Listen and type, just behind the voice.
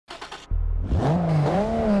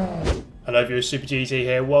Hello viewers, Super GT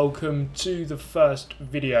here. Welcome to the first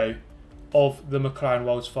video of the McLaren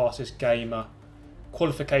World's Fastest Gamer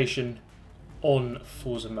qualification on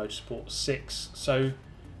Forza Motorsport 6. So,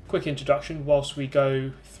 quick introduction whilst we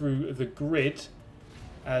go through the grid.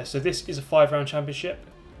 So this is a 5-round championship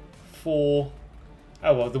for,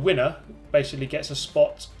 the winner basically gets a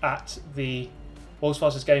spot at the World's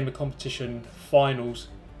Fastest Gamer competition finals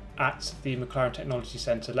at the Mclaren Technology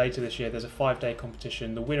Centre later this year. There's a 5-day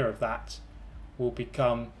competition. The winner of that will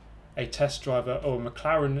become a test driver or a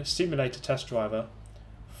McLaren simulator test driver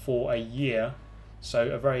for a year. So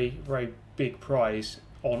a very, very big prize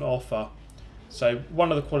on offer. So one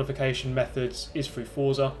of the qualification methods is through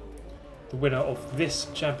Forza. The winner of this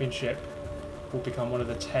championship will become one of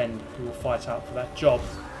the 10 who will fight out for that job.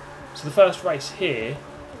 So the first race here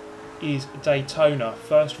is Daytona,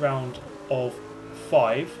 first round of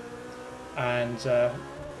 5. And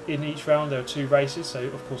in each round there are 2 races, so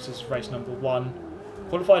of course this is race number 1.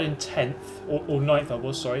 Qualified in 10th, or 9th I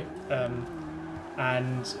was, sorry,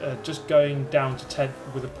 and just going down to 10th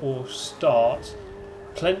with a poor start.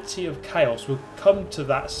 Plenty of chaos. We'll come to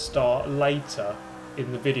that start later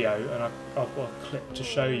in the video, and I've got a clip to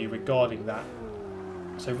show you regarding that.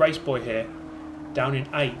 So Race Boy here, down in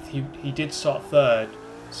 8th, he did start 3rd,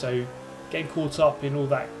 so getting caught up in all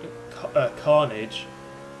that carnage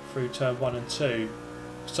through turn 1 and 2.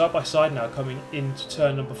 Side by side now coming into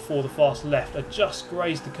turn number 4, the fast left. I just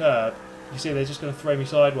grazed the curb. You see they're just going to throw me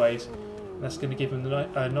sideways, and that's going to give him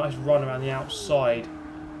a nice run around the outside,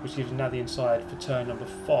 which gives him now the inside for turn number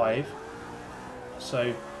 5.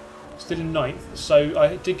 So still in 9th. So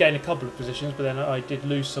I did gain a couple of positions, but then I did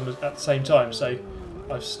lose some at the same time. So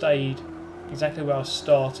I've stayed exactly where I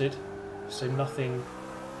started. So nothing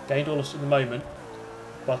gained or lost at the moment.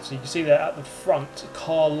 But you can see there at the front,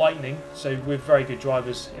 Car Lightning. So we're very good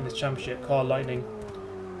drivers in this championship. Car Lightning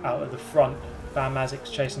out at the front. Van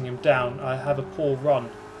Mazik's chasing him down. I have a poor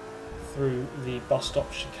run through the bus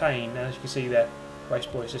stop chicane. And as you can see there, Race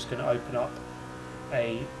Boy is just going to open up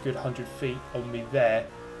a good 100 feet on me there.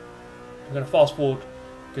 I'm going to fast forward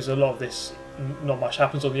because a lot of this, not much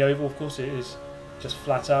happens on the oval. Of course, it is just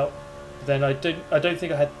flat out. But then I don't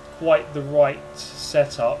think I had quite the right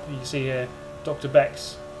setup. You can see here, Dr.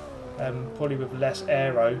 Beck's probably with less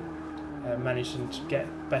aero, managing to get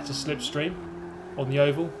better slipstream on the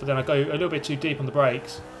oval, but then I go a little bit too deep on the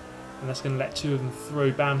brakes, and that's going to let 2 of them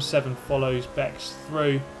through. Bam 7 follows Beck's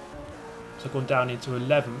through, so I've gone down into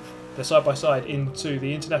 11th. They're side by side into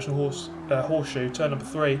the International Horseshoe, turn number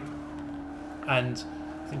 3, and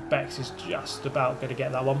I think Beck's is just about going to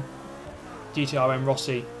get that one. GTRM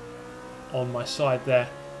Rossi on my side there,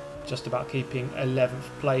 just about keeping 11th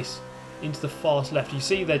place. Into the fast left. You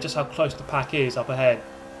see there just how close the pack is up ahead.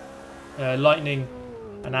 Lightning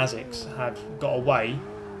and Asics have got away,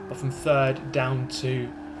 but from 3rd down to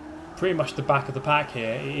pretty much the back of the pack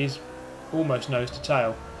here, it is almost nose to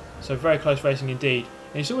tail. So very close racing indeed.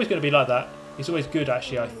 And it's always going to be like that. It's always good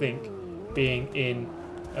actually, I think, being in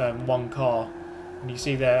one car. And you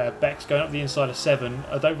see there Beck's going up the inside of 7.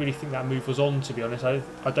 I don't really think that move was on, to be honest.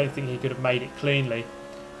 I don't think he could have made it cleanly.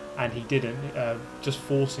 And he didn't, just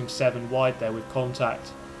forcing 7 wide there with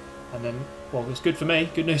contact. And then, well, it's good for me,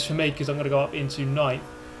 good news for me, because I'm going to go up into 9th.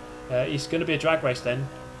 It's going to be a drag race then,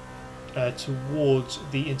 towards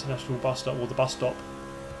the international bus stop, or the bus stop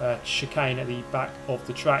chicane at the back of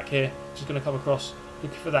the track here. Just going to come across,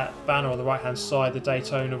 looking for that banner on the right hand side, the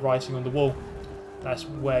Daytona writing on the wall. That's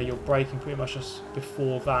where you're braking pretty much just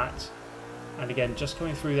before that. And again, just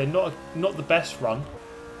coming through there, not the best run,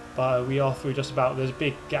 but we are through just about. There's a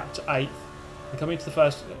big gap to 8th. And coming into the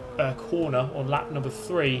first corner on lap number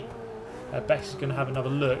 3, Bex is going to have another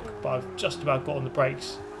look, but I've just about got on the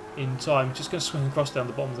brakes in time. Just going to swing across down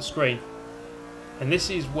the bottom of the screen. And this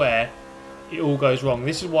is where it all goes wrong.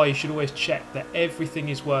 This is why you should always check that everything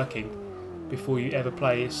is working before you ever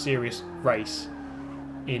play a serious race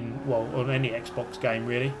on any Xbox game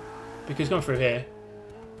really. Because going through here,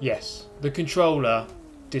 yes, the controller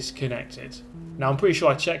disconnected. Now I'm pretty sure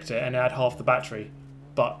I checked it and it had half the battery,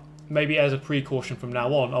 but maybe as a precaution from now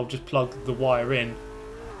on I'll just plug the wire in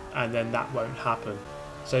and then that won't happen.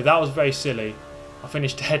 So that was very silly. I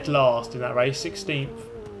finished dead last in that race, 16th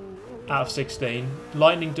out of 16.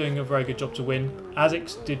 Lightning doing a very good job to win.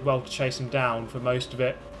 Asics did well to chase him down for most of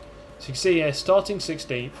it. So you can see here, starting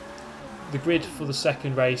 16th, the grid for the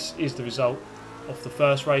second race is the result of the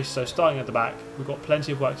first race. So starting at the back, we've got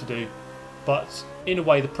plenty of work to do. But in a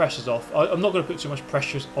way, the pressure's off. I'm not going to put too much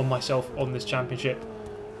pressure on myself on this championship.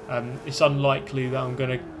 It's unlikely that I'm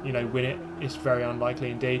going to, win it. It's very unlikely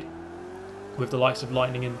indeed, with the likes of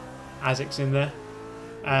Lightning and Asics in there.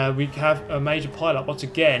 We have a major pile-up once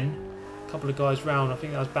again couple of guys round. I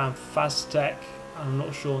think that was BAM Faztech, I'm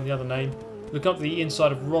not sure on the other name. Look up the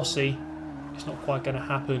inside of Rossi. It's not quite going to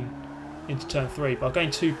happen into turn 3, but I've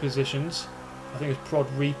gained 2 positions. I think there's Prod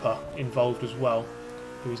Reaper involved as well,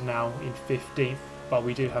 who is now in 15th, but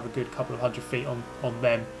we do have a good couple of 100 feet on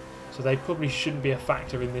them, so they probably shouldn't be a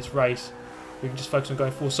factor in this race. We can just focus on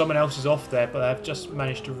going forward. Someone else is off there, but they've just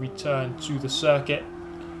managed to return to the circuit,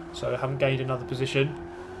 so I haven't gained another position.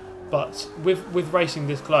 But with racing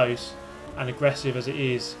this close and aggressive as it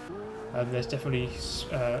is, there's definitely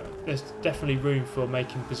room for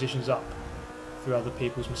making positions up through other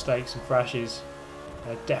people's mistakes and crashes.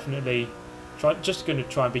 Definitely just going to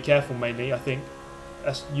try and be careful mainly. I think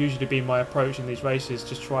that's usually been my approach in these races.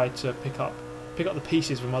 Just try to pick up the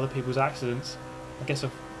pieces from other people's accidents. I guess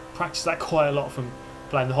I've practiced that quite a lot from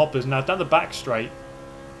playing the hoppers. Now down the back straight,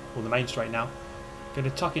 or the main straight now, going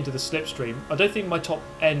to tuck into the slipstream. I don't think my top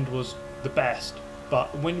end was the best,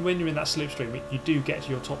 but when you're in that slipstream, you do get to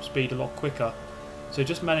your top speed a lot quicker. So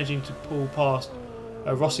just managing to pull past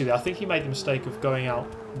Rossi there. I think he made the mistake of going out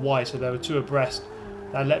wide, so there were 2 abreast.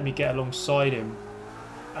 That let me get alongside him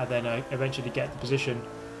and then eventually get the position.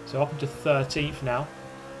 So up into 13th now,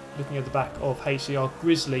 looking at the back of HCR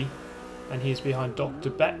Grizzly, and he's behind Dr.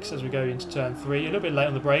 Bex as we go into turn 3. A little bit late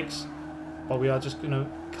on the brakes, but we are just going to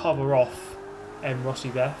cover off M. Rossi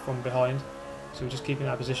there from behind. So we're just keeping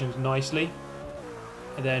that position nicely.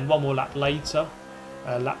 And then one more lap later,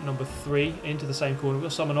 lap number 3, into the same corner. We've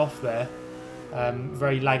got someone off there,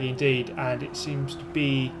 very laggy indeed, and it seems to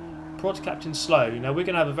be Prod Captain Slow. Now we're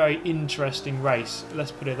going to have a very interesting race,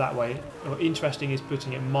 let's put it that way. Or interesting is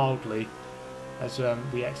putting it mildly, as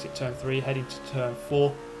we exit turn 3, heading to turn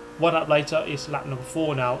 4. One lap later, it's lap number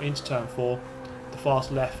 4 now, into turn 4. The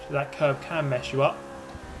fast left, that curve can mess you up.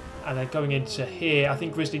 And then going into here, I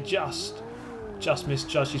think Grizzly just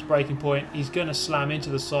misjudged his braking point. He's going to slam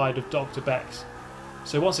into the side of Dr. Bex.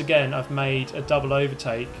 So once again, I've made a double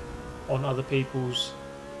overtake on other people's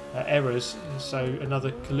errors. So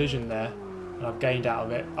another collision there, and I've gained out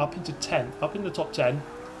of it. Up into 10th, up in the top 10.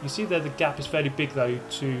 You see there the gap is fairly big though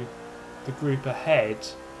to the group ahead.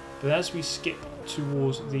 But as we skip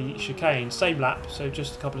towards the chicane, same lap, so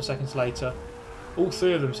just a couple of seconds later, all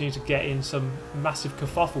 3 of them seem to get in some massive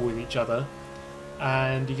kerfuffle with each other.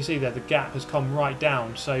 And you can see there the gap has come right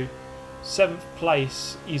down. So 7th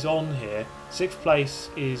place is on here. 6th place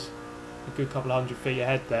is a good couple of 100 feet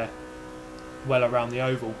ahead there, well around the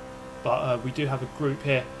oval. But we do have a group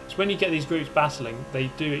here. So when you get these groups battling,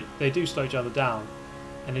 they do slow each other down,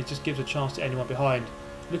 and it just gives a chance to anyone behind.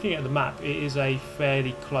 Looking at the map, it is a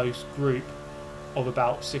fairly close group of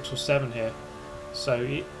about 6 or 7 here. So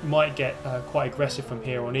it might get quite aggressive from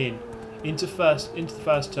here on in. Into the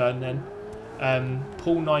first turn then.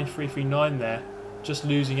 Paul 9339 there, just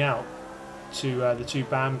losing out to the 2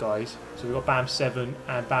 BAM guys. So we've got BAM 7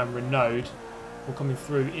 and BAM Renaud all coming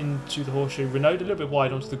through into the horseshoe. Renaud a little bit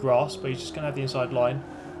wide onto the grass, but he's just going to have the inside line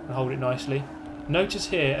and hold it nicely. Notice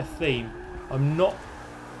here a theme. I'm not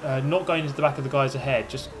going into the back of the guys ahead,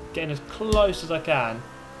 just getting as close as I can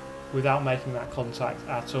without making that contact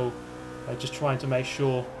at all. Just trying to make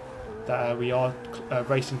sure that we are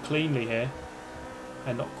racing cleanly here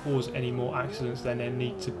and not cause any more accidents than there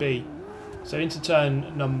need to be. So into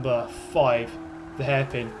turn number 5, the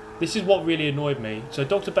hairpin. This is what really annoyed me. So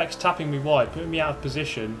Dr. Beck's tapping me wide, putting me out of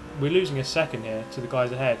position. We're losing a second here to the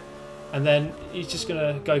guys ahead. And then he's just going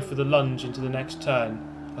to go for the lunge into the next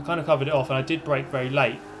turn. I kind of covered it off, and I did brake very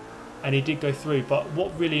late, and he did go through. But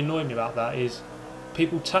what really annoyed me about that is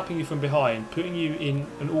people tapping you from behind, putting you in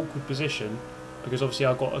an awkward position, because obviously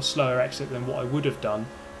I got a slower exit than what I would have done,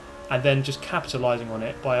 and then just capitalising on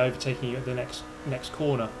it by overtaking you at the next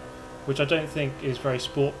corner, which I don't think is very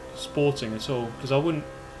sporting at all, because I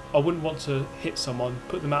wouldn't want to hit someone,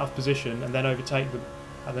 put them out of position, and then overtake them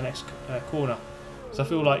at the next corner. So I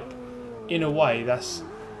feel like, in a way,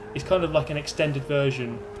 it's kind of like an extended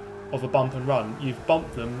version of a bump and run. You've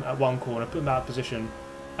bumped them at one corner, put them out of position,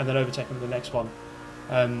 and then overtake them at the next one.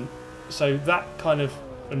 So that kind of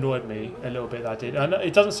annoyed me a little bit. That did. And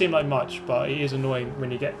it doesn't seem like much, but it is annoying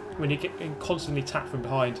when you get constantly tapped from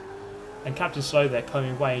behind. And Captain Slow there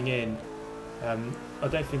weighing in. I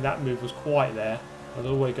don't think that move was quite there. I was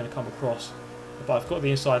always going to come across, but I've got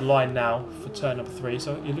the inside line now for turn number 3.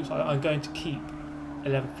 So it looks like I'm going to keep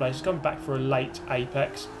 11th place. It's coming back for a late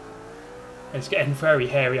apex. And it's getting very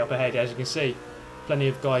hairy up ahead, as you can see. Plenty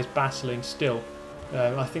of guys battling still.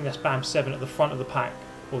 I think that's BAM 7 at the front of the pack,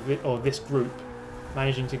 or this group,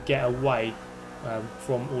 managing to get away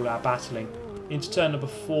from all our battling. Into turn number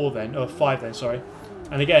 5 then, sorry.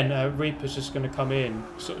 And again, Reaper's just going to come in,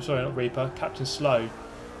 sorry not Reaper, Captain Slow,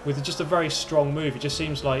 with just a very strong move. It just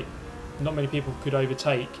seems like not many people could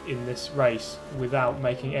overtake in this race without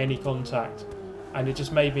making any contact, and it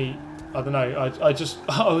just made me, I don't know,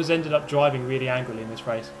 I was ended up driving really angrily in this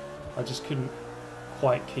race. I just couldn't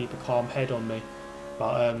quite keep a calm head on me,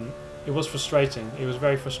 but it was frustrating. It was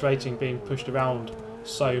very frustrating being pushed around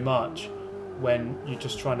so much when you're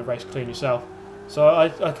just trying to race clean yourself. So I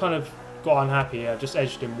kind of got unhappy. I just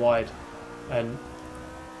edged him wide and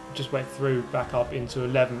just went through back up into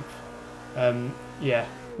 11th. Yeah,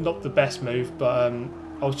 not the best move, but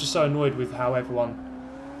I was just so annoyed with how everyone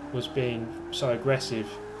was being so aggressive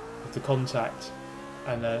with the contact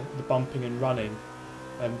and the bumping and running.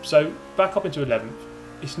 So back up into 11th.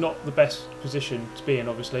 It's not the best position to be in,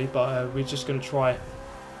 obviously, but we're just going to try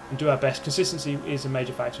and do our best. Consistency is a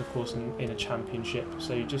major factor, of course, in a championship,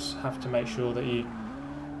 so you just have to make sure that you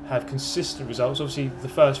have consistent results. Obviously, the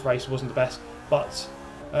first race wasn't the best, but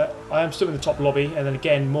I am still in the top lobby, and then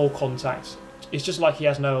again, more contact. It's just like he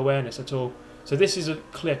has no awareness at all. So this is a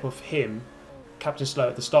clip of him, Captain Slow,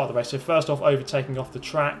 at the start of the race. So first off, overtaking off the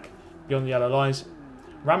track, beyond the yellow lines,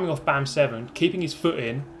 ramming off Bam 7, keeping his foot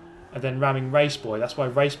in, and then ramming Raceboy. That's why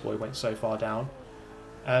Raceboy went so far down.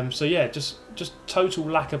 So yeah, just total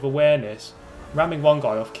lack of awareness. Ramming one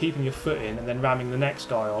guy off, keeping your foot in, and then ramming the next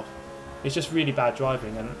guy off. It's just really bad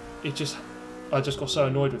driving, and I just got so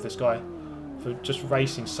annoyed with this guy for just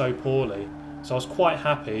racing so poorly. So I was quite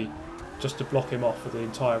happy just to block him off for the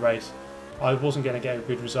entire race. I wasn't going to get a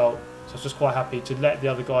good result, so I was just quite happy to let the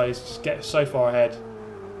other guys just get so far ahead,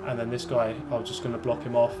 and then this guy, I was just going to block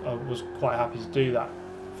him off. I was quite happy to do that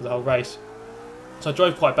for the whole race. So I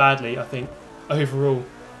drove quite badly, I think, overall.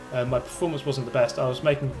 My performance wasn't the best. I was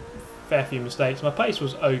making a fair few mistakes. My pace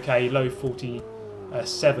was okay, low 47s.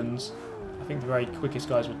 I think the very quickest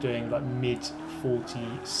guys were doing like mid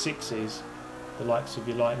 46s, the likes of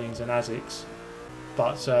your Lightnings and Asics.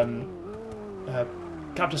 But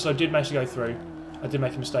Captain Slow did manage to go through. I did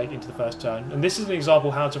make a mistake into the first turn, and this is an example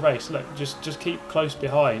of how to race. Look, just keep close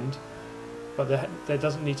behind, but there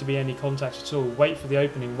doesn't need to be any contact at all. Wait for the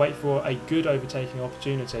opening, wait for a good overtaking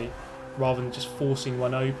opportunity, rather than just forcing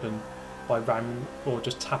one open by ramming or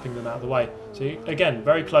just tapping them out of the way. So again,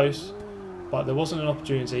 very close, but there wasn't an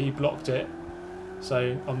opportunity. He blocked it,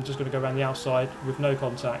 so I'm just going to go around the outside with no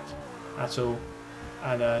contact at all,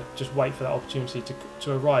 and just wait for that opportunity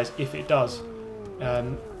to arise if it does.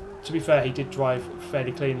 To be fair, he did drive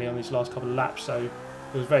fairly cleanly on these last couple of laps, so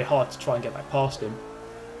it was very hard to try and get back past him.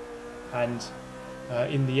 And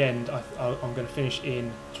in the end, I'm going to finish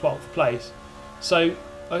in 12th place. So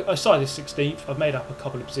I started 16th. I've made up a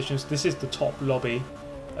couple of positions. This is the top lobby.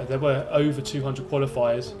 There were over 200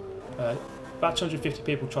 qualifiers. About 250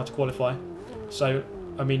 people tried to qualify. So,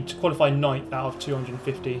 I mean, to qualify 9th out of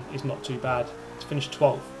 250 is not too bad. To finish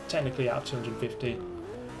 12th, technically out of 250,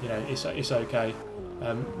 you know, it's okay.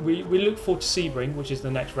 We look forward to Sebring, which is the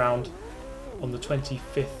next round, on the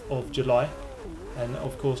 25th of July. And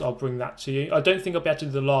of course, I'll bring that to you. I don't think I'll be able to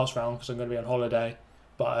do the last round because I'm going to be on holiday.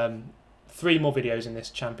 But 3 more videos in this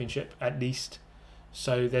championship at least.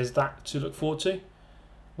 So there's that to look forward to.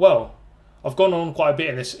 Well, I've gone on quite a bit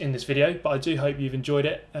in this video, but I do hope you've enjoyed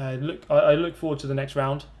it. I look forward to the next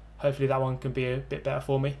round. Hopefully that one can be a bit better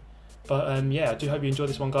for me. But yeah, I do hope you enjoyed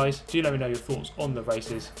this one, guys. Do let me know your thoughts on the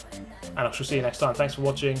races, and I shall see you next time. Thanks for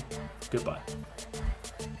watching. Goodbye.